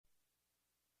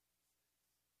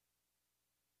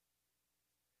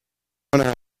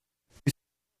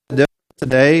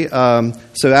today.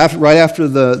 Right after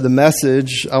the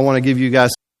message, I want to give you guys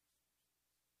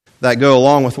that go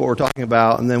along with what we're talking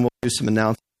about, and then we'll do some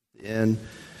announcements at the end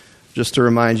just to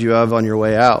remind you of on your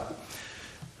way out.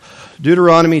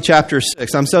 Deuteronomy chapter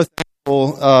 6. I'm so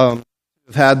thankful to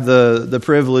have had the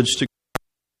privilege to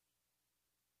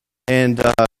and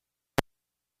dad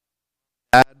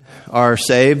are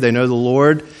saved. They know the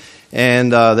Lord,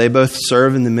 and they both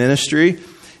serve in the ministry.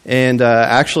 And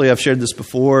actually, I've shared this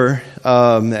before,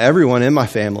 everyone in my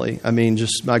family, I mean,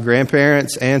 just my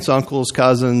grandparents, aunts, uncles,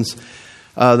 cousins,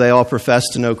 they all profess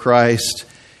to know Christ.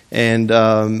 And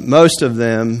most of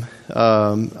them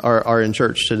are in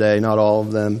church today, not all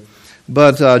of them.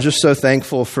 But just so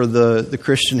thankful for the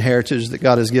Christian heritage that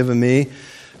God has given me.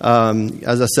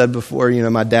 As I said before,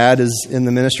 my dad is in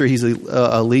the ministry. He's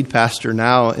a lead pastor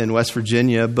now in West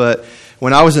Virginia. But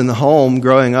when I was in the home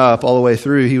growing up all the way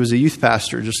through, he was a youth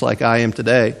pastor, just like I am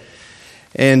today.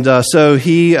 And so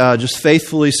he just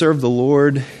faithfully served the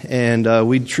Lord. And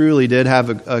we truly did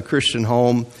have a Christian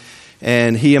home.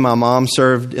 And he and my mom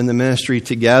served in the ministry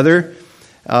together,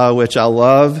 which I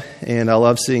love. And I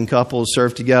love seeing couples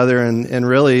serve together and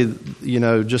really,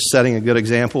 just setting a good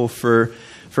example for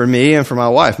me and for my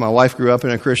wife. My wife grew up in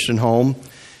a Christian home,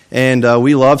 and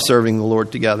we love serving the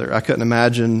Lord together. I couldn't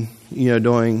imagine,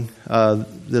 doing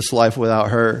this life without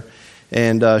her.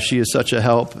 And she is such a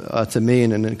help to me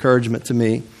and an encouragement to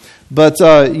me. But,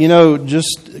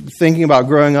 just thinking about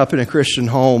growing up in a Christian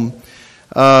home,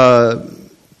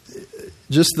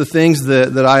 just the things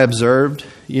that I observed,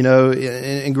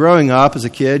 in growing up as a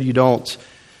kid, you don't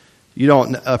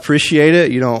appreciate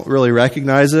it. You don't really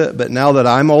recognize it. But now that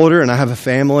I'm older and I have a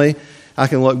family, I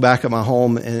can look back at my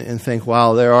home and think,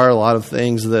 wow, there are a lot of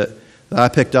things that I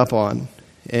picked up on.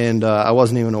 And I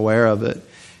wasn't even aware of it.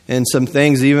 And some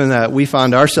things even that we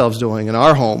find ourselves doing in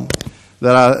our home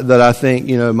that I think,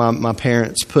 my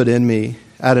parents put in me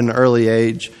at an early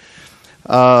age.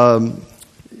 I'm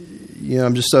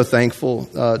just so thankful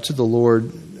to the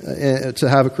Lord to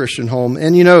have a Christian home.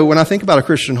 And, when I think about a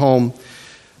Christian home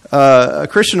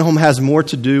has more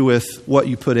to do with what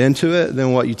you put into it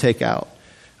than what you take out.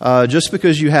 Just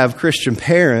because you have Christian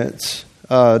parents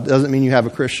doesn't mean you have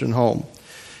a Christian home.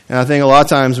 And I think a lot of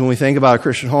times when we think about a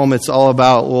Christian home, it's all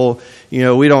about,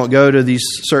 we don't go to these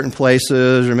certain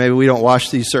places, or maybe we don't watch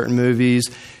these certain movies,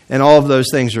 and all of those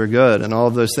things are good, and all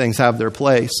of those things have their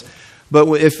place. But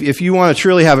if you want to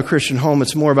truly have a Christian home,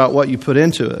 it's more about what you put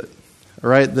into it,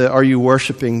 right? Are you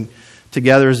worshiping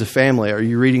together as a family? Are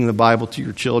you reading the Bible to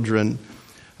your children?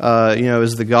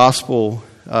 Is the gospel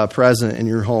present in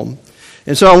your home?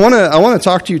 And so I want to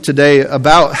talk to you today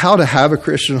about how to have a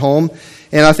Christian home.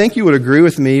 And I think you would agree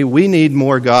with me, we need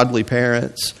more godly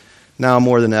parents now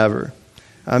more than ever.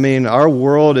 I mean, our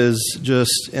world is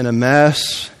just in a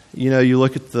mess. You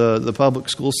look at the public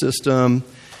school system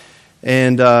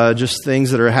and just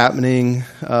things that are happening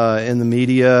in the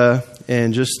media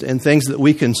and things that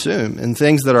we consume and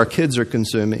things that our kids are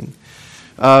consuming.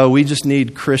 We just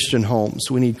need Christian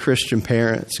homes. We need Christian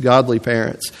parents, godly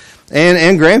parents.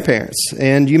 And grandparents.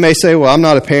 And you may say, well, I'm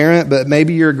not a parent, but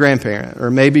maybe you're a grandparent,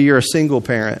 or maybe you're a single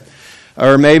parent,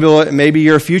 or maybe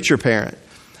you're a future parent.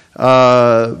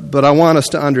 But I want us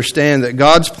to understand that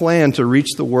God's plan to reach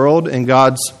the world and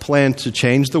God's plan to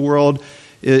change the world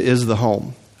is the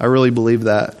home. I really believe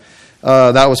that.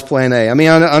 That was plan A. I mean,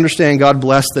 I understand God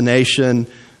blessed the nation,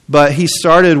 but He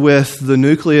started with the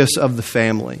nucleus of the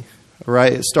family,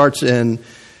 right? It starts in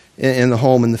the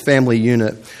home, in the family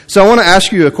unit. So I want to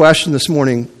ask you a question this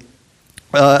morning.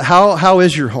 How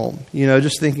is your home?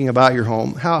 Just thinking about your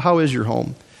home. How is your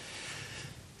home?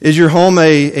 Is your home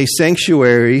a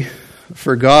sanctuary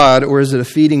for God, or is it a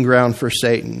feeding ground for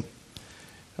Satan?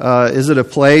 Is it a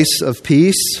place of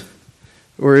peace,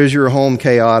 or is your home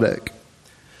chaotic?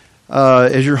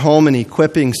 Is your home an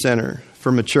equipping center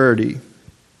for maturity,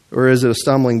 or is it a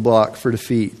stumbling block for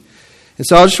defeat? And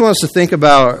so I just want us to think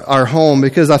about our home,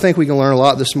 because I think we can learn a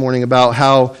lot this morning about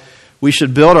how we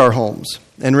should build our homes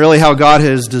and really how God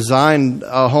has designed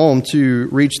a home to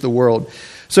reach the world.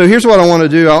 So here's what I want to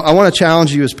do. I want to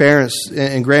challenge you as parents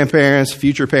and grandparents,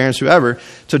 future parents, whoever,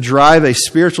 to drive a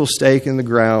spiritual stake in the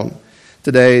ground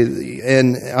today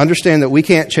and understand that we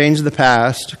can't change the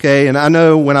past, okay? And I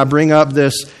know when I bring up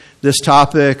this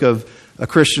topic of a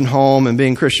Christian home and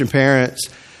being Christian parents,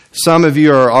 some of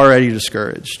you are already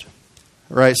discouraged.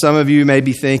 Right? Some of you may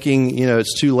be thinking,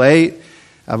 it's too late.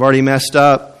 I've already messed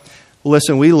up.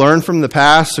 Listen, we learn from the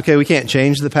past. Okay, we can't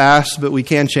change the past, but we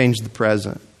can change the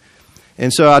present.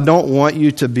 And so I don't want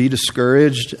you to be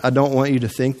discouraged. I don't want you to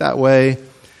think that way.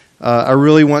 I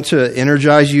really want to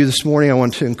energize you this morning. I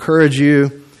want to encourage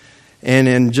you. and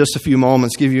in just a few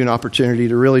moments give you an opportunity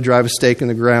to really drive a stake in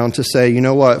the ground to say, you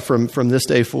know what, from this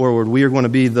day forward, we are going to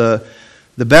be the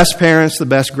best parents, the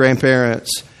best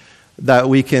grandparents that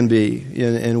we can be,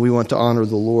 and we want to honor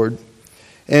the Lord.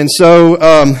 And so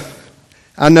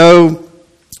I know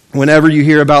whenever you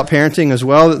hear about parenting as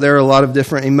well, that there are a lot of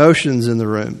different emotions in the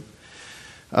room.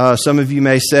 Some of you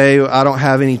may say, I don't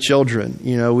have any children.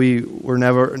 You know, we were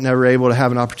never able to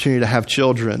have an opportunity to have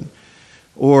children.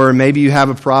 Or maybe you have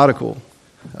a prodigal.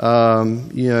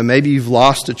 Maybe you've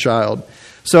lost a child.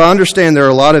 So I understand there are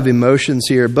a lot of emotions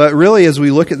here. But really, as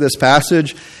we look at this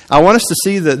passage, I want us to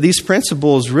see that these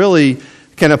principles really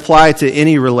can apply to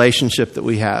any relationship that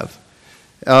we have.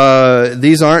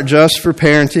 These aren't just for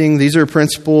parenting. These are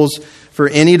principles for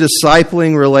any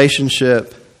discipling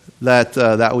relationship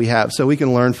that we have. So we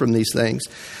can learn from these things.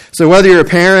 So whether you're a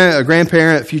parent, a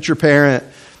grandparent, future parent,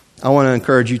 I want to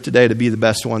encourage you today to be the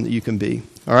best one that you can be.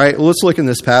 All right, well, let's look in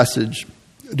this passage.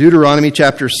 Deuteronomy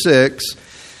chapter 6,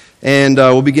 and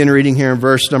we'll begin reading here in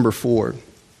verse number 4.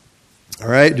 All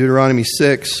right, Deuteronomy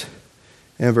 6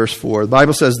 and verse 4. The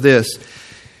Bible says this,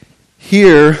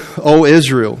 Hear, O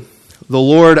Israel, the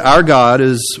Lord our God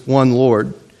is one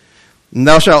Lord. And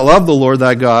thou shalt love the Lord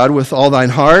thy God with all thine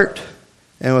heart,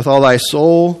 and with all thy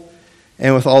soul,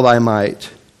 and with all thy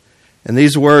might. And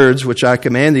these words which I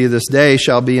command thee this day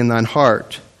shall be in thine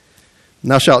heart.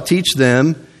 And thou shalt teach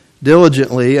them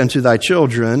diligently unto thy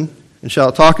children, and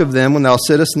shalt talk of them when thou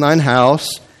sittest in thine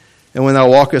house, and when thou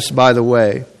walkest by the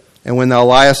way, and when thou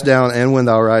liest down, and when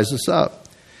thou risest up.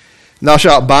 And thou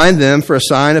shalt bind them for a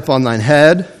sign upon thine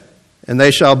head, and they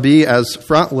shall be as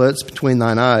frontlets between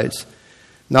thine eyes.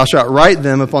 And thou shalt write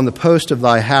them upon the post of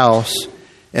thy house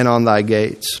and on thy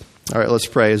gates. All right, let's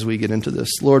pray as we get into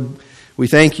this. Lord, we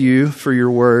thank you for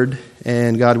your word,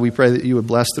 and God, we pray that you would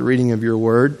bless the reading of your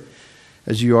word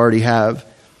as you already have.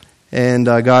 And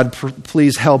God,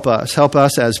 please help us. Help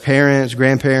us as parents,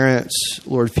 grandparents,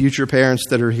 Lord, future parents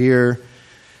that are here.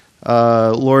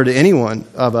 Lord, any one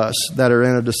of us that are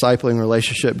in a discipling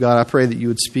relationship, God, I pray that you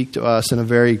would speak to us in a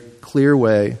very clear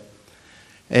way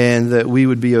and that we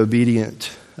would be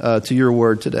obedient to your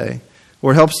word today.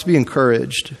 Lord, help us to be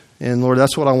encouraged. And Lord,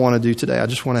 that's what I want to do today. I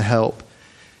just want to help.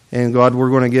 And God,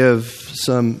 we're going to give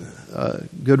some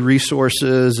good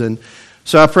resources. And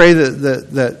so I pray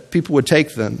that people would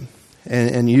take them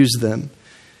and use them.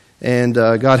 And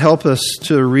God, help us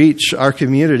to reach our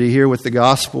community here with the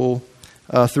gospel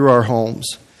through our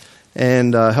homes.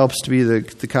 And help us to be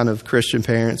the kind of Christian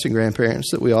parents and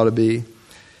grandparents that we ought to be.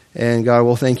 And God,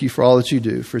 we'll thank you for all that you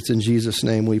do. For it's in Jesus'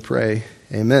 name we pray.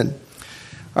 Amen.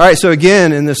 All right, so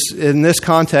again, in this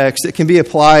context, it can be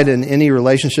applied in any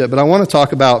relationship, but I want to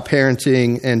talk about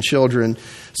parenting and children.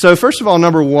 So first of all,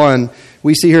 number one,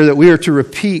 we see here that we are to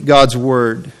repeat God's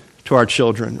word to our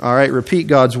children. All right, repeat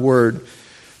God's word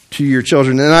to your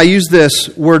children. And I use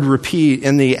this word repeat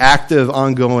in the active,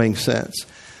 ongoing sense,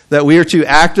 that we are to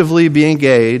actively be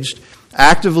engaged,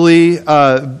 actively,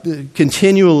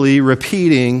 continually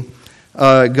repeating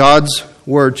God's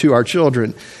word to our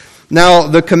children. Now,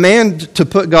 the command to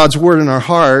put God's word in our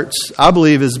hearts, I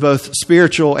believe, is both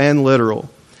spiritual and literal.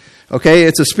 Okay,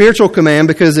 it's a spiritual command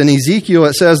because in Ezekiel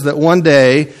it says that one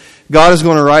day God is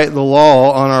going to write the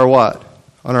law on our what?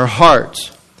 On our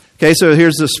hearts. Okay, so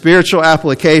here's the spiritual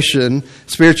application,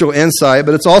 spiritual insight,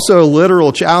 but it's also a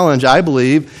literal challenge, I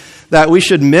believe, that we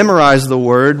should memorize the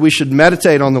word, we should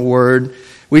meditate on the word,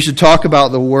 we should talk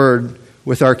about the word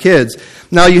with our kids.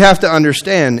 Now, you have to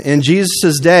understand, in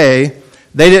Jesus' day,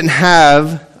 they didn't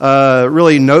have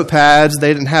really notepads.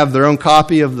 They didn't have their own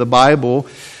copy of the Bible.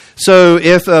 So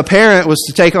if a parent was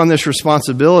to take on this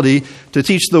responsibility to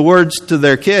teach the words to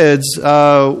their kids,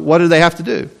 what did they have to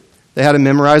do? They had to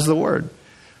memorize the word,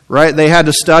 right? They had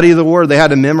to study the word. They had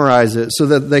to memorize it so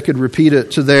that they could repeat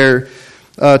it to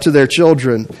their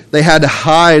children. They had to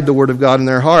hide the word of God in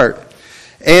their heart.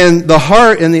 And the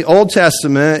heart in the Old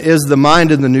Testament is the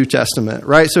mind in the New Testament,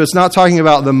 right? So it's not talking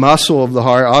about the muscle of the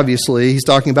heart, obviously. He's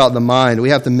talking about the mind.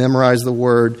 We have to memorize the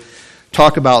word,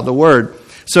 talk about the word.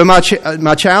 So my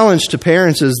challenge to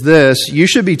parents is this. You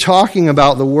should be talking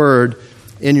about the word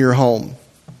in your home,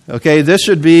 okay? This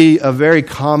should be a very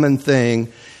common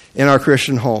thing in our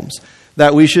Christian homes,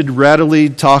 that we should readily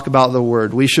talk about the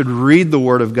word. We should read the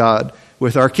word of God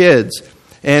with our kids.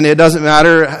 And it doesn't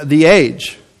matter the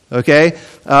age. Okay,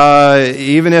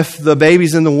 even if the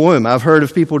baby's in the womb. I've heard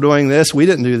of people doing this. We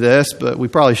didn't do this, but we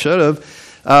probably should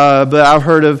have. But I've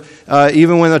heard of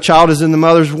even when a child is in the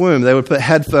mother's womb, they would put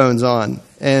headphones on,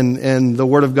 and the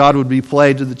Word of God would be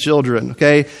played to the children.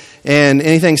 Okay, and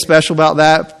anything special about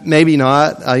that? Maybe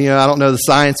not. I don't know the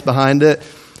science behind it.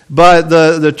 But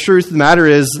the truth of the matter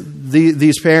is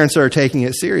these parents are taking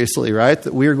it seriously, right?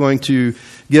 That we are going to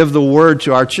give the Word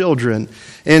to our children.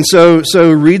 And so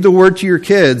read the Word to your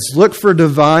kids. Look for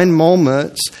divine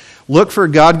moments. Look for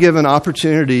God-given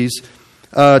opportunities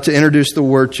to introduce the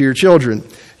Word to your children.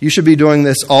 You should be doing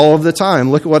this all of the time.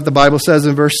 Look at what the Bible says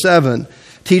in verse 7.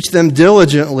 Teach them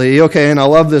diligently. Okay, and I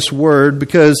love this word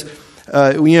because,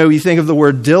 you think of the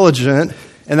word diligent,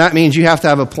 and that means you have to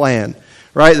have a plan,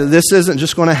 right? That this isn't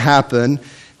just going to happen.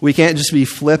 We can't just be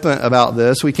flippant about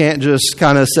this. We can't just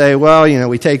kind of say, well,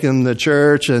 we take them to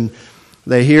church and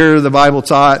they hear the Bible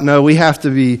taught. No, we have to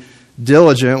be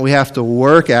diligent. We have to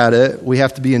work at it. We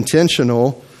have to be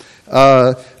intentional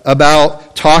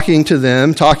about talking to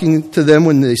them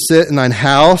when they sit in thine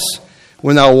house,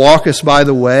 when thou walkest by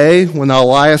the way, when thou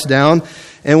liest down,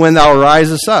 and when thou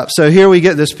risest up. So here we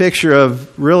get this picture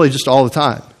of really just all the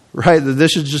time, right? That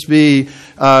this should just be,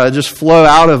 just flow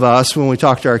out of us when we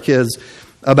talk to our kids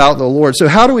about the Lord. So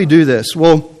how do we do this?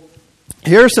 Well,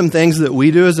 here are some things that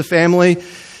we do as a family,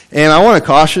 and I want to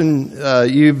caution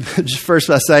you just first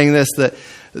by saying this, that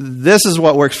this is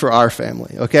what works for our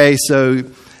family, okay? So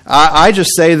I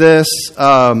just say this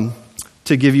to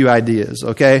give you ideas,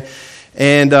 okay?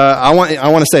 And I want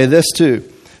to say this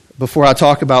too, before I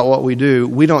talk about what we do.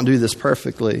 We don't do this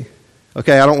perfectly,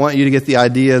 okay? I don't want you to get the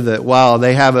idea that, wow,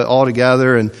 they have it all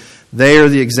together and they are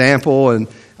the example, and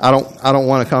I don't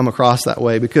want to come across that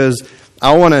way, because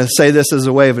I want to say this as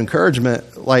a way of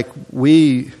encouragement. Like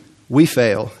we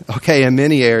fail, okay, in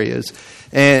many areas,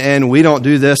 and we don't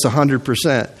do this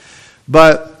 100%,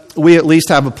 but we at least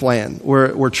have a plan.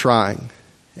 We're trying,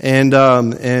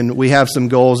 and we have some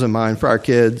goals in mind for our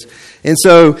kids. And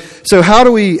so how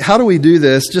do we do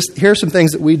this? Just here's some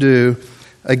things that we do.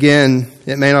 Again,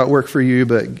 it may not work for you,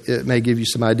 but it may give you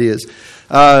some ideas.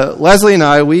 Leslie and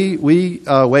I, we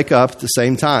wake up at the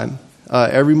same time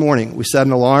every morning. We set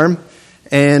an alarm,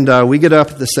 and we get up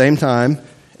at the same time,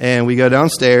 and we go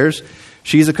downstairs.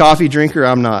 She's a coffee drinker.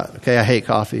 I'm not. Okay, I hate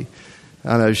coffee.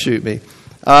 I know, shoot me.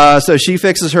 So she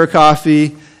fixes her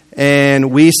coffee,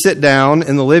 and we sit down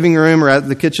in the living room or at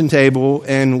the kitchen table,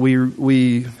 and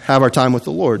we have our time with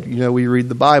the Lord. We read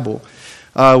the Bible.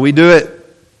 We do it.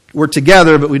 We're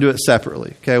together, but we do it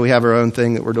separately. Okay, we have our own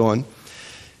thing that we're doing.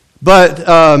 But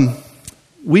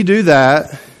we do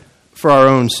that for our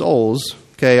own souls.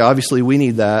 Okay, obviously we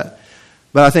need that.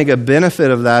 But I think a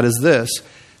benefit of that is this.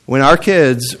 When our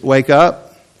kids wake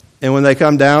up and when they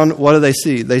come down, what do they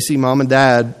see? They see mom and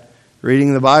dad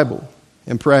reading the Bible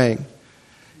and praying.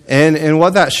 And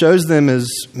what that shows them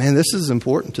is, man, this is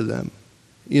important to them.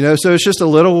 So it's just a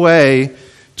little way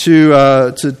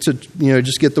to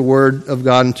just get the Word of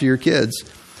God into your kids.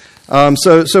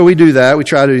 So we do that. We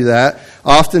try to do that.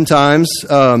 Oftentimes,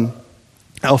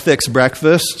 I'll fix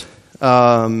breakfast,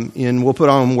 and we'll put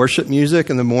on worship music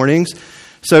in the mornings.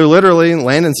 So literally,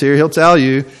 Landon's here, he'll tell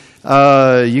you,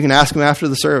 you can ask him after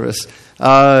the service.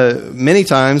 Many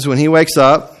times when he wakes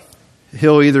up,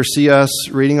 he'll either see us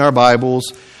reading our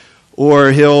Bibles,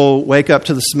 or he'll wake up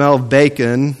to the smell of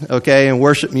bacon, okay, and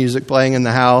worship music playing in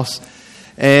the house.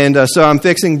 And so I'm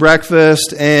fixing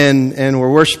breakfast, and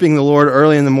we're worshiping the Lord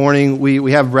early in the morning.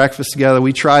 We have breakfast together.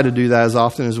 We try to do that as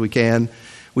often as we can.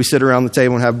 We sit around the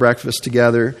table and have breakfast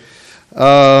together.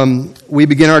 We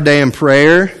begin our day in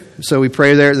prayer, so we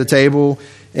pray there at the table.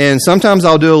 And sometimes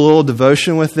I'll do a little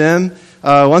devotion with them.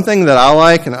 One thing that I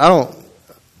like, and I don't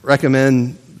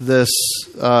recommend this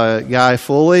guy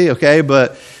fully, okay,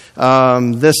 but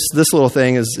this little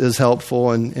thing is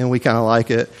helpful, and we kind of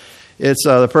like it. It's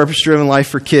The Purpose-Driven Life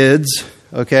for Kids,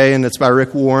 okay, and it's by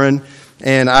Rick Warren.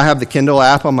 And I have the Kindle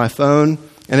app on my phone,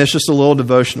 and it's just a little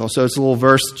devotional. So it's a little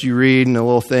verse that you read and a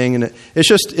little thing, and it's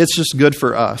just good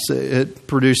for us. It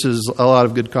produces a lot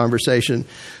of good conversation.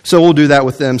 So we'll do that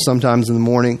with them sometimes in the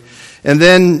morning. And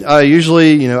then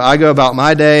usually, I go about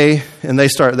my day, and they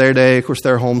start their day. Of course,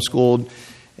 they're homeschooled.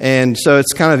 And so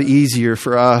it's kind of easier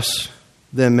for us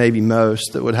than maybe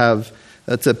most that would have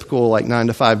a typical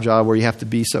 9-to-5 job where you have to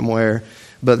be somewhere.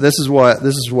 But this is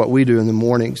what we do in the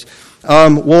mornings.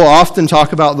 We'll often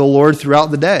talk about the Lord throughout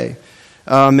the day,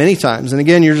 many times. And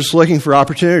again, you're just looking for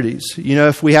opportunities.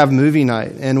 If we have movie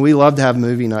night, and we love to have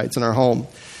movie nights in our home,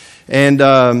 and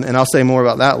I'll say more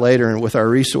about that later with our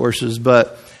resources.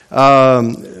 But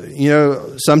sometimes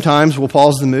we'll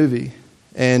pause the movie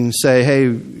and say,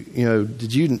 "Hey,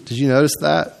 did you notice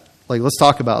that? Let's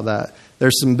talk about that."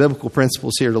 There's some biblical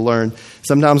principles here to learn.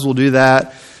 Sometimes we'll do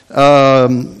that.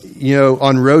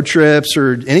 On road trips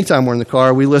or anytime we're in the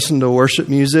car, we listen to worship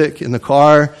music in the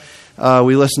car.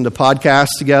 We listen to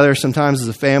podcasts together, sometimes as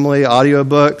a family,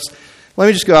 audiobooks. Let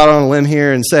me just go out on a limb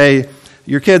here and say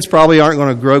your kids probably aren't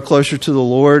going to grow closer to the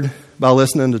Lord by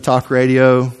listening to talk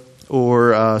radio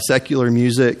or secular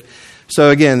music. So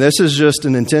again, this is just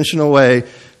an intentional way.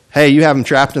 Hey, you have them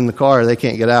trapped in the car. They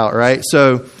can't get out, right?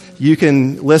 So you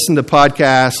can listen to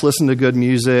podcasts, listen to good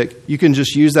music. You can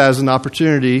just use that as an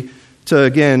opportunity to,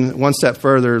 again, one step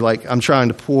further, like I'm trying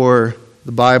to pour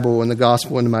the Bible and the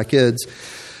gospel into my kids.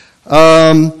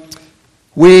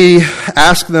 We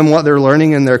ask them what they're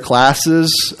learning in their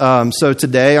classes. So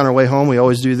today on our way home, we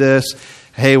always do this.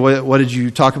 Hey, what did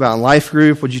you talk about in life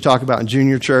group? What did you talk about in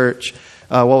junior church?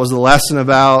 What was the lesson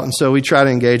about? And so we try to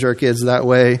engage our kids that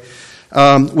way.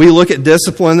 We look at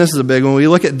discipline. This is a big one. We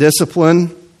look at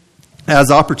discipline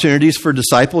as opportunities for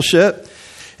discipleship.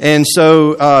 And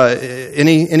so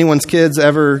anyone's kids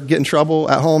ever get in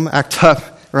trouble at home, act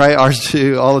up, right? Ours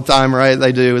do all the time, right?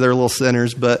 They do. They're little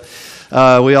sinners, but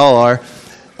we all are.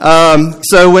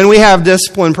 So when we have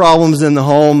discipline problems in the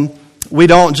home, we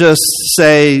don't just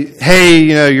say,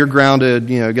 hey, you're grounded,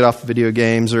 get off the video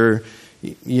games, or,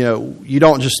 you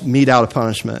don't just mete out a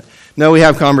punishment. No, we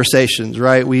have conversations,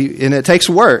 right? And it takes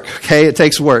work, okay? It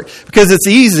takes work. Because it's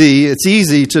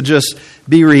easy to just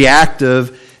be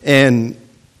reactive and,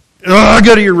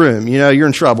 go to your room, you're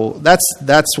in trouble.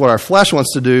 That's what our flesh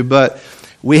wants to do, but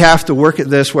we have to work at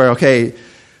this where, okay,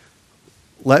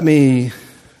 let me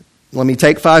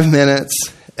take 5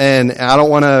 minutes, and I don't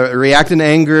want to react in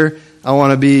anger. I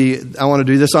want to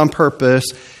do this on purpose.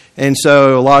 And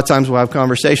so a lot of times we'll have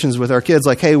conversations with our kids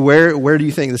like, hey, where do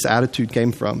you think this attitude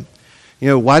came from?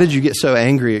 Why did you get so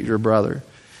angry at your brother?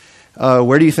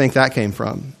 Where do you think that came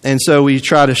from? And so we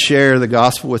try to share the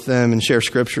gospel with them and share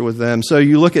scripture with them. So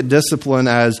you look at discipline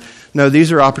as, no,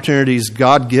 these are opportunities,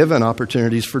 God-given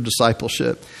opportunities for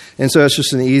discipleship. And so it's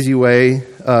just an easy way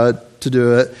to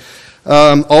do it.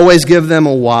 Always give them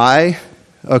a why.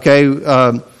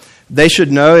 Okay, they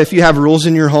should know if you have rules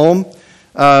in your home,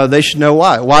 they should know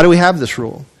why. Why do we have this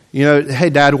rule? Hey,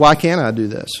 Dad, why can't I do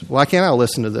this? Why can't I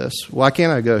listen to this? Why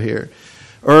can't I go here?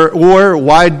 Or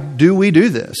why do we do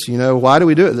this? Why do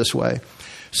we do it this way?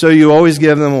 So you always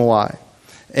give them a why.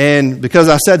 And because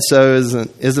I said so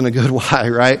isn't a good why,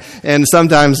 right? And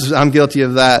sometimes I'm guilty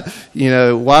of that.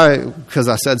 Why? Because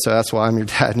I said so. That's why I'm your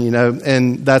dad,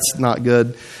 and that's not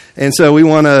good. And so we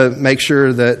want to make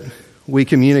sure that we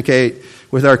communicate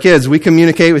with our kids. We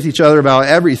communicate with each other about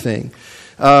everything.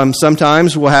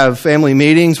 Sometimes we'll have family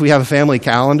meetings. We have a family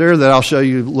calendar that I'll show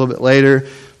you a little bit later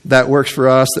that works for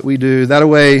us, that we do. That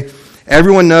way,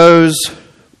 everyone knows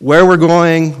where we're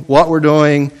going, what we're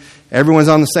doing. Everyone's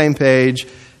on the same page,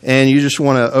 and you just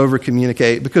want to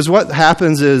over-communicate. Because what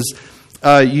happens is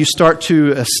you start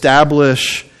to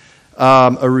establish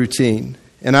a routine.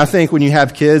 And I think when you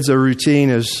have kids, a routine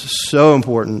is so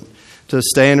important. To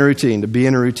stay in a routine, to be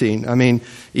in a routine. I mean,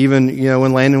 even,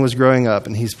 when Landon was growing up,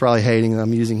 and he's probably hating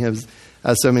I'm using him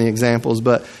as so many examples,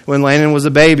 but when Landon was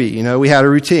a baby, we had a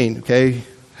routine, okay?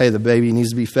 Hey, the baby needs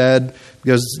to be fed,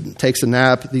 takes a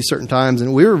nap at these certain times,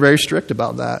 and we were very strict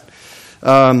about that.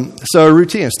 So a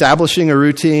routine, establishing a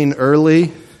routine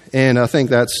early, and I think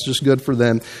that's just good for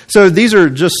them. So these are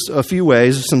just a few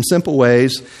ways, some simple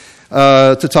ways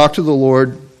to talk to the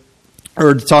Lord,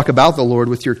 or to talk about the Lord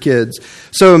with your kids.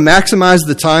 So maximize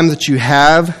the time that you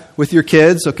have with your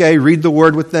kids, okay? Read the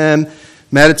Word with them,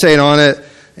 meditate on it,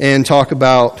 and talk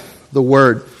about the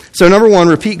Word. So number 1,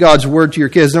 repeat God's Word to your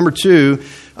kids. Number 2,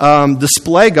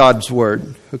 display God's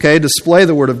Word, okay? Display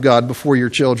the Word of God before your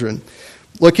children.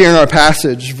 Look here in our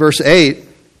passage, verse 8.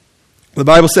 The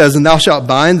Bible says, "And thou shalt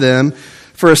bind them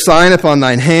for a sign upon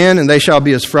thine hand, and they shall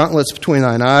be as frontlets between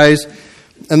thine eyes.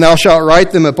 And thou shalt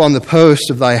write them upon the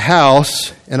post of thy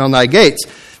house and on thy gates."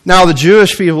 Now, the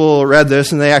Jewish people read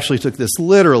this, and they actually took this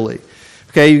literally.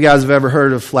 Okay, you guys have ever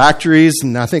heard of phylacteries?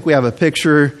 And I think we have a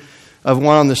picture of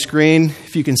one on the screen.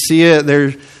 If you can see it,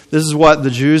 this is what the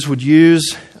Jews would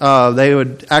use. They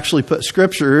would actually put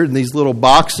Scripture in these little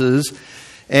boxes.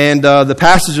 And the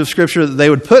passage of Scripture that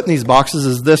they would put in these boxes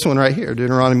is this one right here,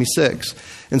 Deuteronomy 6.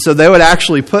 And so they would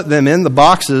actually put them in the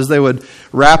boxes. They would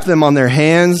wrap them on their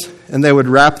hands, and they would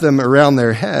wrap them around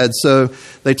their heads. So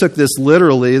they took this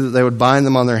literally, that they would bind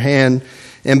them on their hand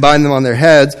and bind them on their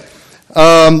heads.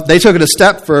 They took it a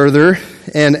step further,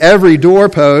 and every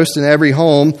doorpost in every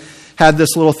home had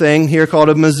this little thing here called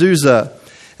a mezuzah.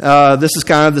 This is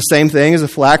kind of the same thing as a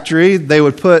phylactery. They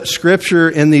would put Scripture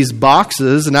in these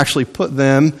boxes and actually put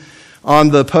them on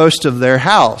the post of their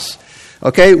house.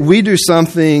 Okay, we do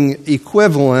something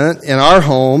equivalent in our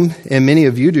home, and many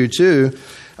of you do too.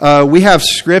 We have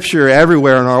Scripture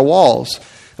everywhere on our walls.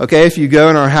 Okay, if you go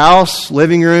in our house,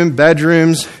 living room,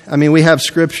 bedrooms, we have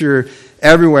Scripture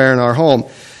everywhere in our home.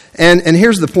 And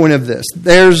here's the point of this.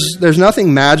 There's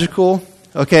nothing magical,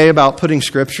 okay, about putting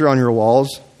Scripture on your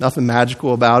walls. Nothing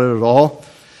magical about it at all.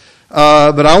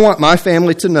 But I want my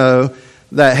family to know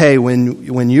that, hey,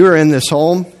 when you're in this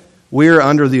home, we're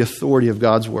under the authority of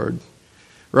God's word.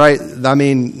 Right? I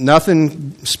mean,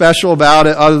 nothing special about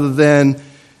it other than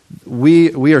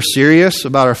we are serious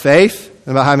about our faith,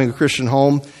 about having a Christian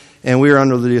home, and we are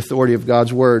under the authority of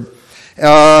God's word.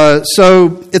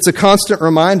 So it's a constant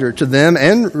reminder to them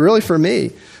and really for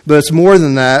me. But it's more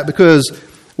than that, because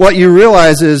what you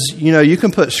realize is, you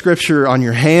can put Scripture on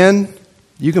your hand,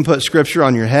 you can put Scripture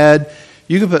on your head,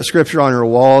 you can put Scripture on your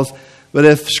walls, but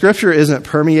if Scripture isn't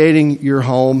permeating your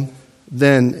home,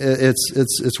 then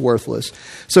it's worthless.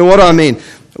 So what do I mean?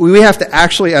 We have to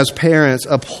actually, as parents,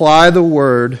 apply the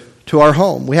Word to our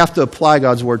home. We have to apply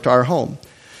God's Word to our home.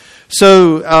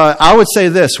 So I would say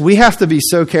this: we have to be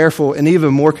so careful, and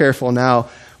even more careful now,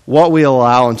 what we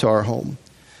allow into our home.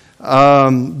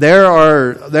 There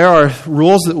are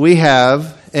rules that we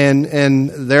have, and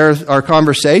there are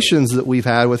conversations that we've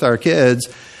had with our kids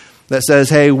that says,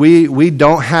 hey, we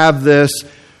don't have this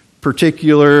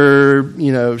particular,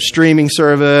 streaming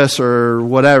service or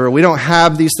whatever. We don't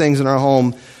have these things in our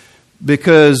home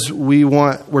because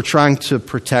we're trying to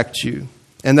protect you.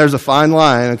 And there's a fine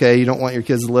line, okay? You don't want your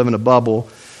kids to live in a bubble,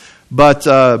 but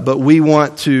we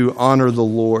want to honor the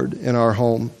Lord in our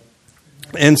home.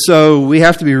 And so we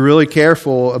have to be really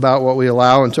careful about what we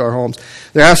allow into our homes.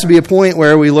 There has to be a point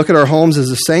where we look at our homes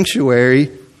as a sanctuary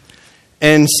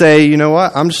and say, you know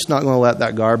what, I'm just not going to let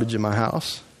that garbage in my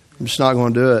house. I'm just not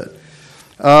going to do it.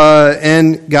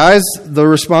 And guys, the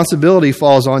responsibility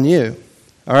falls on you.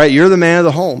 All right, you're the man of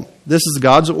the home. This is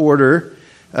God's order.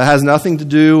 It has nothing to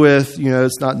do with,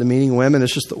 it's not demeaning women.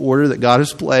 It's just the order that God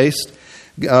has placed.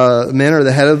 Men are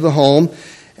the head of the home.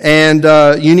 And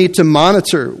you need to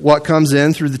monitor what comes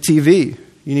in through the TV.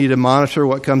 You need to monitor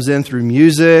what comes in through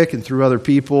music and through other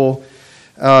people.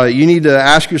 You need to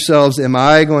ask yourselves, am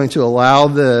I going to allow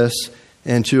this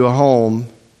into a home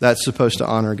that's supposed to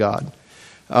honor God?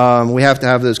 We have to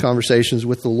have those conversations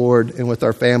with the Lord and with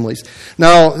our families.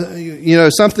 Now,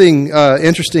 something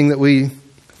interesting that we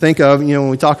think of, when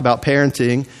we talk about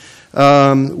parenting,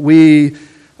 we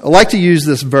like to use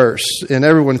this verse, and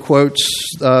everyone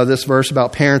quotes this verse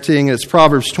about parenting. It's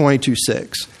Proverbs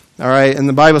 22:6. All right, and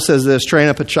the Bible says this: train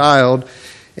up a child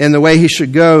in the way he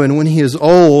should go, and when he is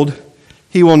old,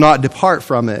 he will not depart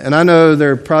from it. And I know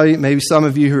there are probably maybe some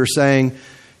of you who are saying,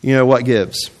 what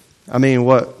gives? I mean,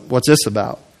 what's this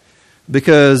about?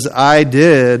 Because I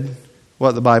did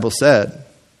what the Bible said.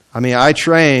 I mean, I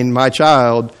trained my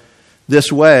child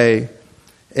this way,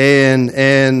 and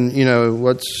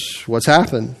what's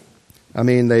happened? I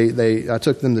mean, I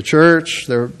took them to church.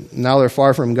 Now they're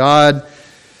far from God.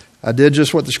 I did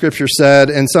just what the Scripture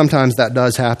said, and sometimes that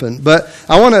does happen. But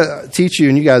I want to teach you,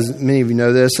 and you guys, many of you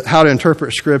know this, how to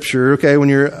interpret Scripture. Okay, when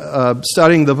you're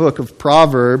studying the book of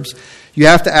Proverbs, you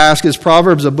have to ask, is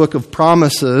Proverbs a book of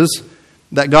promises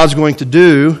that God's going to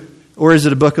do, or is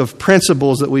it a book of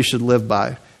principles that we should live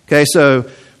by? Okay, so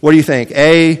what do you think?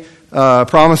 A,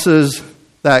 promises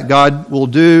that God will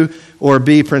do, or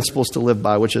B, principles to live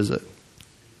by? Which is it?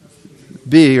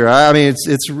 B, right? I mean,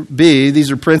 it's B. These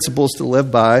are principles to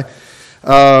live by.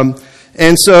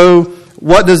 And so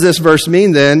what does this verse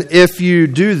mean then? If you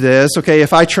do this, okay,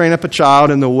 if I train up a child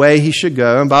in the way he should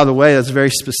go, and by the way, that's very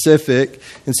specific,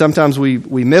 and sometimes we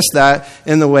miss that,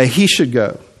 in the way he should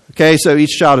go. Okay, so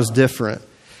each child is different.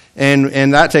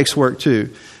 And that takes work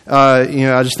too.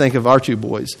 I just think of our two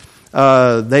boys.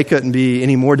 They couldn't be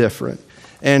any more different.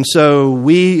 And so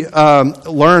we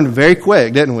learned very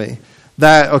quick, didn't we?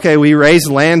 That, okay, we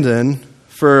raised Landon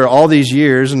for all these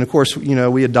years, and of course,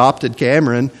 we adopted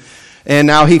Cameron, and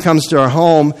now he comes to our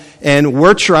home, and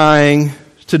we're trying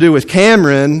to do with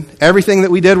Cameron everything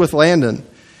that we did with Landon.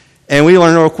 And we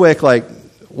learned real quick,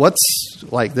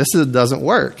 this doesn't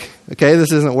work. Okay,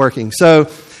 this isn't working. So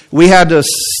we had to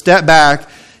step back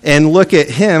and look at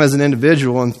him as an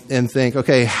individual and think,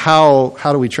 okay, how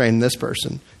do we train this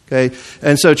person? Okay,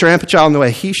 and so train up a child in the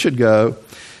way he should go,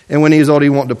 and when he is old, he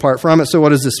won't depart from it. So what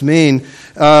does this mean?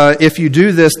 If you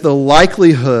do this, the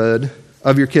likelihood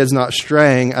of your kids not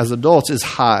straying as adults is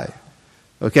high.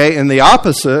 Okay, and the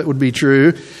opposite would be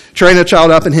true. Train a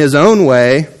child up in his own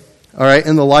way, all right,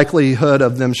 and the likelihood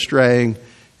of them straying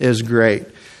is great.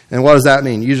 And what does that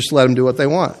mean? You just let them do what they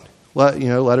want. Let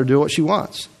her do what she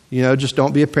wants. Just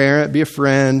don't be a parent, be a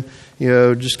friend.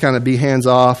 Just kind of be hands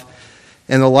off.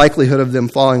 And the likelihood of them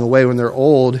falling away when they're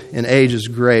old in age is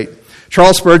great.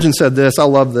 Charles Spurgeon said this. I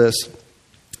love this.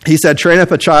 He said, train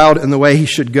up a child in the way he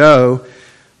should go,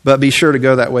 but be sure to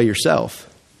go that way yourself.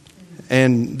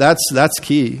 And that's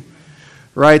key,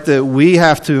 right? That we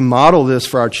have to model this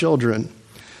for our children.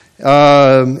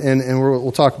 And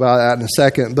we'll talk about that in a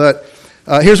second. But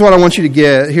Here's what I want you to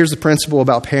get. Here's the principle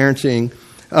about parenting.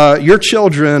 Your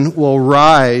children will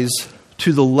rise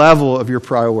to the level of your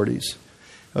priorities.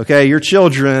 Okay, your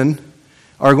children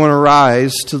are going to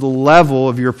rise to the level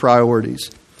of your priorities.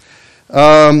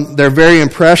 They're very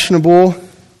impressionable,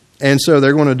 and so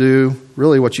they're going to do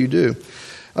really what you do.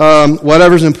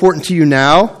 Whatever's important to you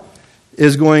now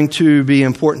is going to be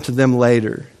important to them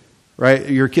later, right?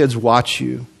 Your kids watch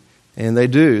you, and they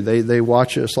do. They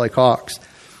watch us like hawks.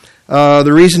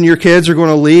 The reason your kids are going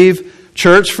to leave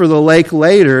church for the lake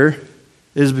later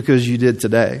is because you did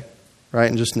today, right?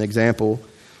 And just an example.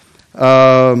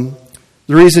 The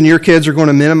reason your kids are going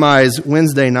to minimize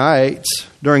Wednesday nights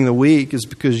during the week is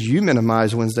because you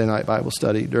minimize Wednesday night Bible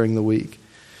study during the week.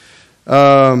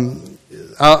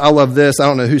 I love this. I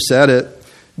don't know who said it,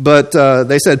 but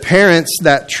they said parents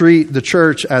that treat the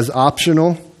church as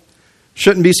optional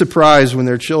shouldn't be surprised when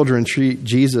their children treat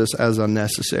Jesus as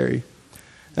unnecessary.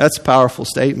 That's a powerful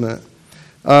statement.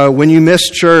 When you miss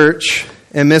church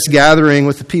and miss gathering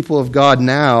with the people of God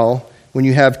now, when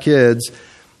you have kids,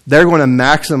 they're going to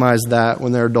maximize that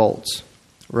when they're adults,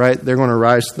 right? They're going to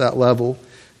rise to that level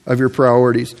of your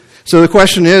priorities. So the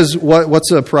question is,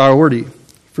 what's a priority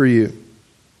for you?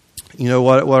 You know,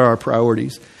 what are our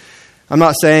priorities? I'm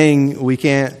not saying we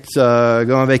can't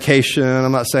go on vacation.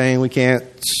 I'm not saying we can't,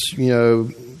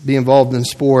 be involved in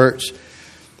sports.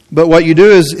 But what you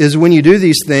do is when you do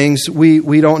these things,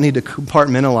 we don't need to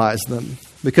compartmentalize them.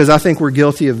 Because I think we're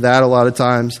guilty of that a lot of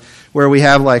times, where we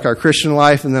have like our Christian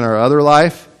life and then our other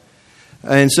life.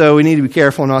 And so we need to be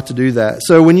careful not to do that.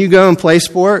 So when you go and play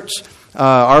sports,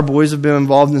 our boys have been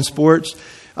involved in sports.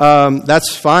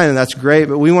 That's fine and that's great,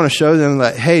 but we want to show them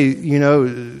that, hey,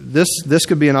 this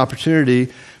could be an opportunity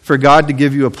for God to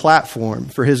give you a platform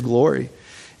for His glory.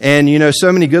 And,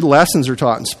 so many good lessons are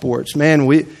taught in sports. Man,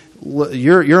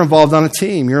 you're involved on a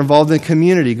team. You're involved in a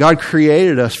community. God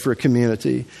created us for a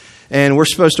community, and we're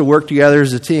supposed to work together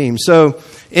as a team. So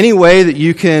any way that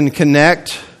you can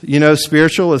connect,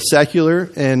 spiritual with secular,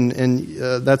 and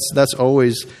that's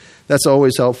always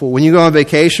helpful. When you go on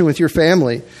vacation with your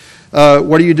family,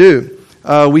 what do?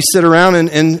 We sit around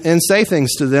and say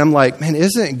things to them like, man,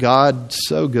 isn't God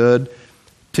so good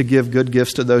to give good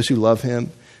gifts to those who love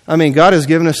Him? I mean, God has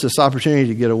given us this opportunity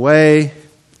to get away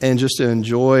and just to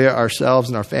enjoy ourselves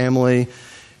and our family.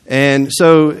 And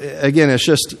so, again, it's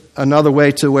just another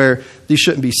way to where these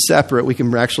shouldn't be separate. We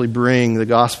can actually bring the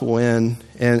gospel in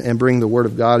and bring the Word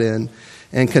of God in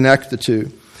and connect the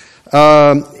two.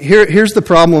 Here's the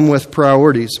problem with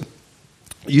priorities.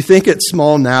 You think it's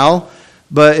small now,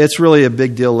 but it's really a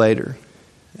big deal later.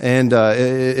 And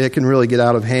it can really get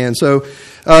out of hand. So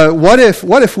what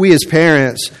if we as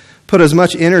parents put as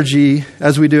much energy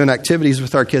as we do in activities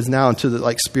with our kids now into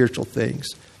the spiritual things?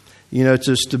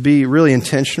 Just to be really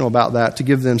intentional about that, to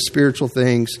give them spiritual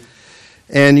things.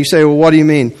 And you say, well, what do you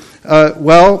mean?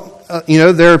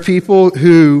 There are people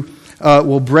who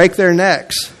will break their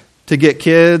necks to get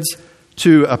kids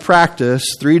to a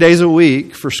practice 3 days a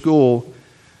week for school,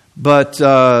 but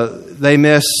they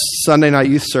miss Sunday night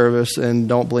youth service and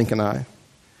don't blink an eye.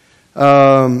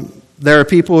 There are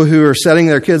people who are setting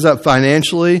their kids up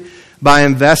financially by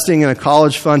investing in a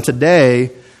college fund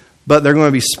today, but they're going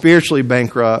to be spiritually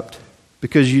bankrupt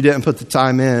because you didn't put the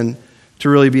time in to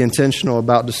really be intentional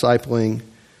about discipling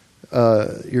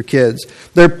your kids.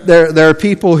 There are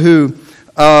people who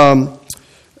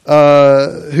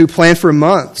plan for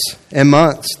months and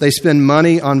months. They spend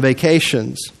money on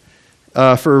vacations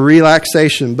for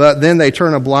relaxation, but then they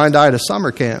turn a blind eye to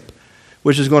summer camp,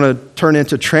 which is going to turn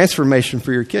into transformation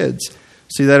for your kids.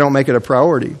 See, they don't make it a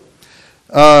priority.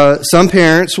 Some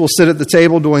parents will sit at the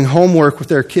table doing homework with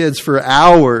their kids for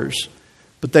hours,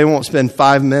 but they won't spend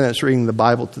 5 minutes reading the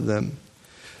Bible to them.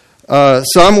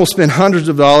 Some will spend hundreds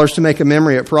of dollars to make a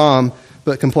memory at prom,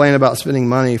 but complain about spending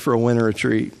money for a winter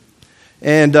retreat.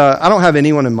 And I don't have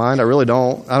anyone in mind. I really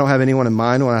don't. I don't have anyone in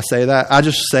mind when I say that. I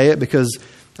just say it because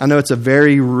I know it's a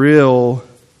very real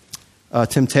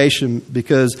temptation,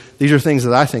 because these are things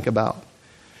that I think about.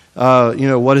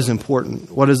 What is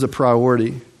important? What is a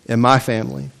priority in my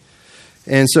family?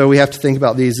 And so we have to think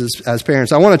about these as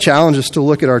parents. I want to challenge us to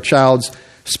look at our child's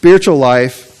spiritual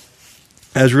life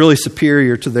as really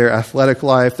superior to their athletic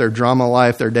life, their drama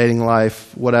life, their dating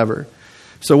life, whatever.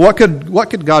 So what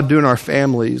could God do in our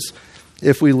families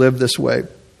if we live this way?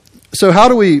 So how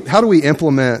do we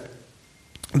implement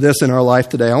this in our life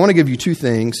today? I want to give you two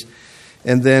things,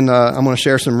 and then I'm going to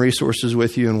share some resources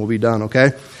with you, and we'll be done,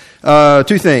 okay?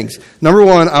 Two things. Number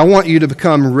one, I want you to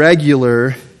become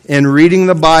regular in reading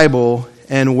the Bible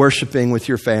and worshiping with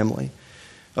your family.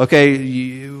 Okay,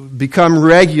 you become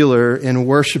regular in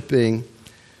worshiping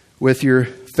with your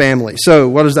family. So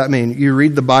what does that mean? You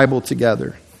read the Bible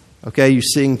together. Okay, you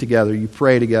sing together, you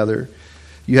pray together,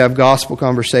 you have gospel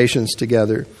conversations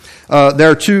together.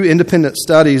 There are 2 independent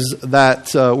studies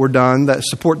that were done that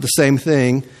support the same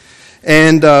thing.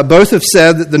 And both have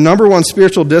said that the number one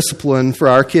spiritual discipline for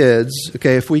our kids,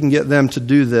 okay, if we can get them to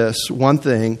do this one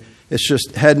thing, it's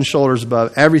just head and shoulders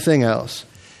above everything else.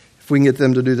 If we can get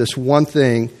them to do this one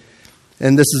thing,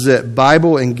 and this is it,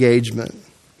 Bible engagement.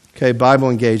 Okay,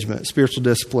 Bible engagement, spiritual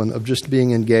discipline of just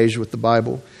being engaged with the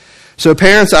Bible. So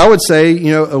parents, I would say,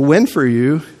 a win for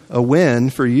you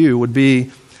would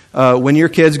be when your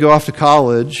kids go off to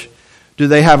college, do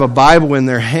they have a Bible in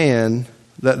their hand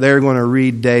that they're going to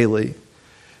read daily?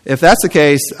 If that's the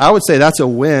case, I would say that's a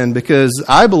win, because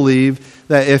I believe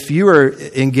that if you are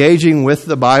engaging with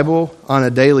the Bible on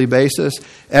a daily basis,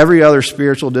 every other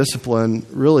spiritual discipline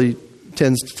really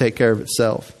tends to take care of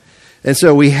itself. And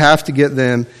so we have to get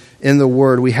them in the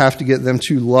Word. We have to get them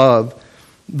to love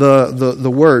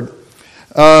the Word.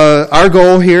 Our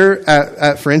goal here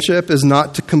at Friendship is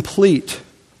not to complete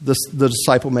the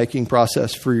disciple-making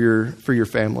process for your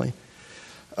family.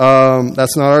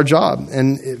 That's not our job.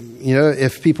 And,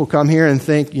 if people come here and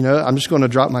think, I'm just going to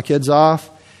drop my kids off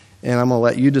and I'm going to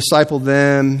let you disciple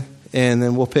them and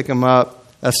then we'll pick them up,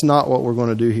 that's not what we're going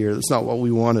to do here. That's not what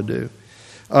we want to do.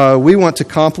 We want to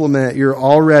complement your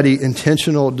already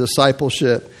intentional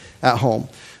discipleship at home.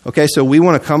 Okay, so we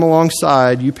want to come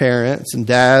alongside you parents and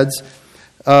dads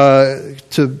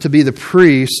to be the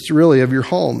priest, really, of your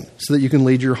home so that you can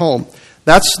lead your home.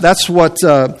 That's what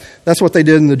they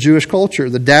did in the Jewish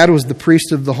culture. The dad was the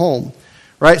priest of the home,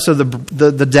 right? So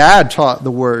the dad taught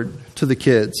the word to the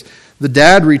kids. The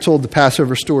dad retold the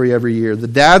Passover story every year. The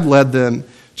dad led them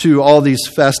to all these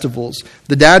festivals.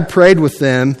 The dad prayed with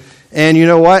them, and you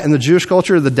know what? In the Jewish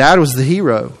culture, the dad was the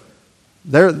hero.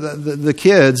 The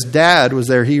kids' dad was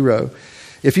their hero.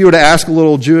 If you were to ask a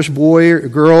little Jewish boy or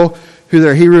girl who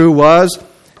their hero was,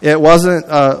 it wasn't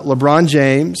LeBron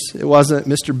James. It wasn't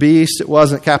Mr. Beast. It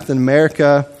wasn't Captain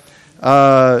America.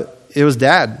 It was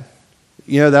Dad.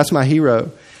 That's my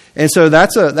hero. And so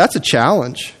that's a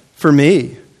challenge for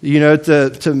me,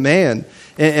 to man,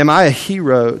 am I a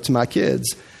hero to my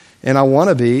kids? And I want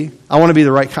to be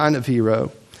the right kind of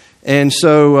hero. And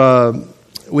so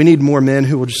we need more men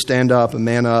who will just stand up and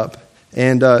man up.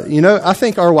 And, I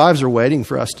think our wives are waiting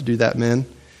for us to do that, men.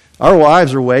 Our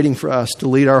wives are waiting for us to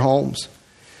lead our homes.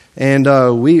 And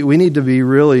we need to be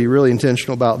really, really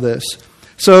intentional about this.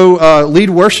 So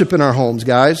lead worship in our homes,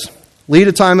 guys. Lead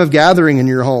a time of gathering in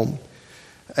your home.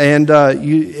 And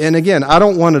again, I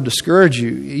don't want to discourage you.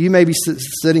 You may be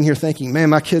sitting here thinking, man,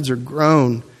 my kids are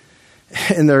grown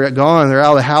and they're gone. They're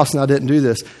out of the house and I didn't do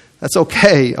this. That's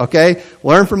okay, okay?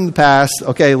 Learn from the past.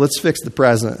 Okay, let's fix the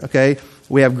present, okay?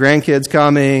 We have grandkids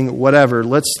coming, whatever.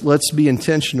 Let's be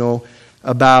intentional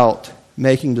about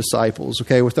making disciples,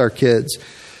 okay, with our kids.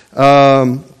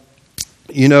 Number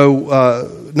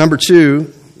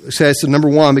 2, okay, so number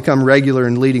 1, become regular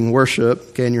in leading worship,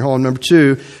 okay, in your home. Number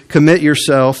 2, commit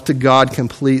yourself to God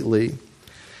completely.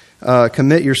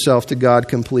 Commit yourself to God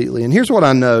completely. And here's what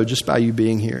I know just by you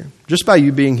being here. Just by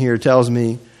you being here tells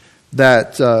me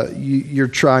that you're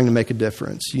trying to make a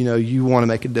difference. You want to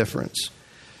make a difference.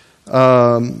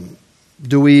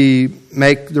 Do we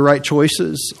make the right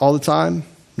choices all the time?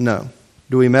 No.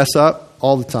 Do we mess up?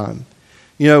 All the time.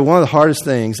 One of the hardest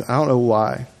things, I don't know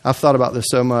why, I've thought about this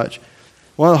so much.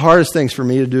 One of the hardest things for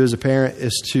me to do as a parent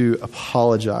is to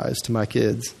apologize to my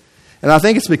kids. And I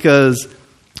think it's because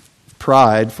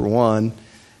pride, for one.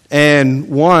 And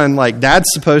one, dad's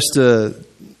supposed to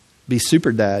be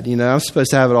super dad, I'm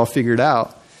supposed to have it all figured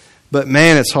out. But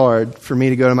man, it's hard for me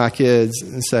to go to my kids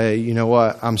and say, you know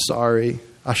what, I'm sorry.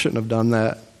 I shouldn't have done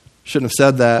that. Shouldn't have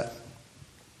said that.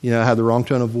 I had the wrong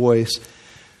tone of voice.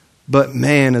 But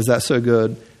man, is that so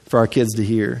good for our kids to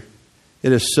hear.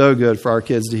 It is so good for our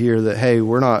kids to hear that, hey,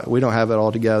 we don't have it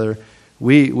all together.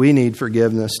 We need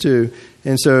forgiveness too.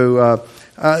 And so,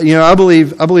 I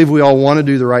believe we all want to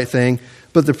do the right thing.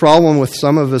 But the problem with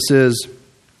some of us is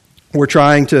we're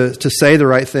trying to say the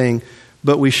right thing,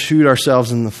 but we shoot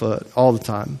ourselves in the foot all the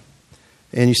time.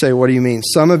 And you say, what do you mean?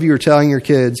 Some of you are telling your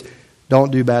kids,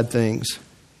 don't do bad things.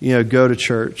 Go to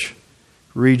church.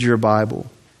 Read your Bible.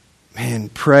 Man,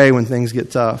 pray when things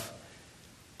get tough.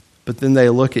 But then they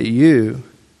look at you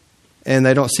and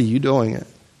they don't see you doing it.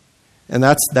 And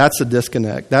that's a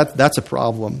disconnect. That's a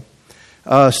problem.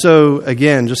 So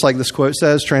again, just like this quote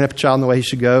says, train up a child in the way he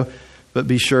should go, but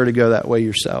be sure to go that way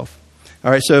yourself.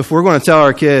 All right, so if we're going to tell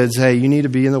our kids, hey, you need to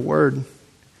be in the Word.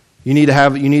 You need to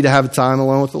have a time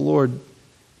alone with the Lord,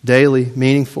 daily,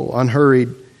 meaningful, unhurried.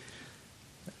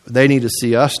 They need to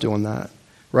see us doing that.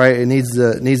 right? It needs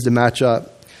to match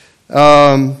up.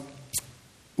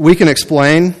 We can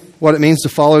explain what it means to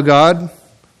follow God.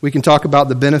 We can talk about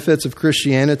the benefits of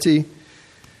Christianity.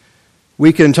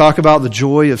 We can talk about the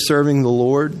joy of serving the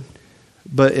Lord.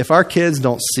 But if our kids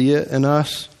don't see it in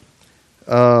us,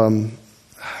 man,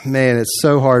 it's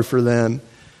so hard for them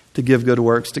to give good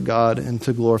works to God and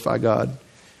to glorify God.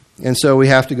 And so we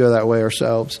have to go that way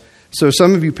ourselves. So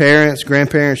some of you parents,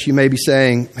 grandparents, you may be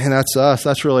saying, man, that's us.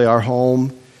 That's really our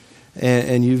home.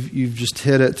 And you've just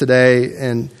hit it today.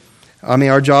 And I mean,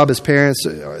 our job as parents,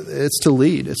 it's to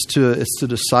lead. It's to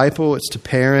disciple. It's to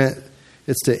parent.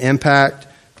 It's to impact.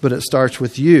 But it starts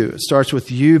with you. It starts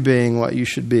with you being what you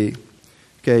should be.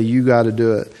 Okay, you got to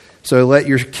do it. So let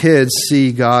your kids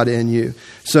see God in you.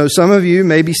 So some of you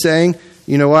may be saying,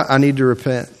 you know what, I need to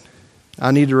repent.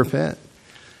 I need to repent.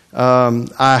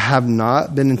 I have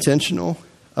not been intentional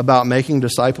about making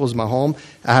disciples in my home.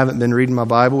 I haven't been reading my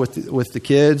Bible with the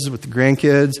kids, with the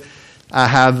grandkids. I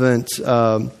haven't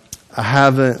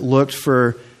looked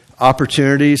for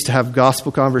opportunities to have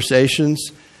gospel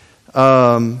conversations.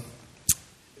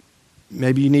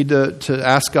 Maybe you need to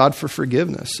ask God for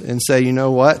forgiveness and say, you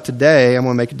know what, today I'm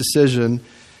going to make a decision.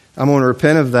 I'm going to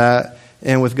repent of that.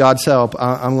 And with God's help,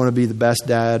 I'm going to be the best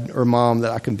dad or mom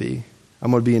that I can be.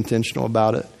 I'm going to be intentional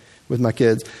about it with my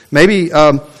kids. Maybe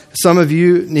some of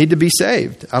you need to be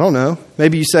saved. I don't know.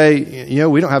 Maybe you say, you know,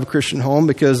 we don't have a Christian home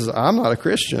because I'm not a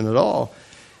Christian at all.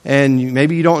 And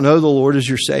maybe you don't know the Lord as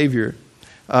your Savior.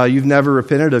 You've never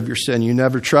repented of your sin. You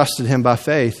never trusted Him by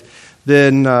faith.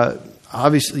 Then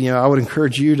obviously, I would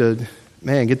encourage you to,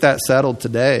 get that settled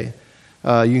today.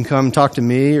 You can come talk to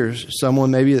me or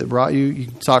someone maybe that brought you. You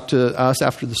can talk to us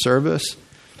after the service,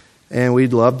 and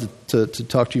we'd love to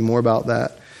talk to you more about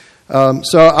that.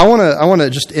 So I want to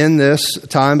just end this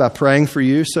time by praying for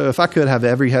you. So if I could have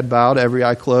every head bowed, every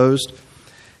eye closed,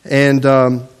 and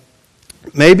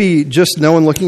maybe just no one looking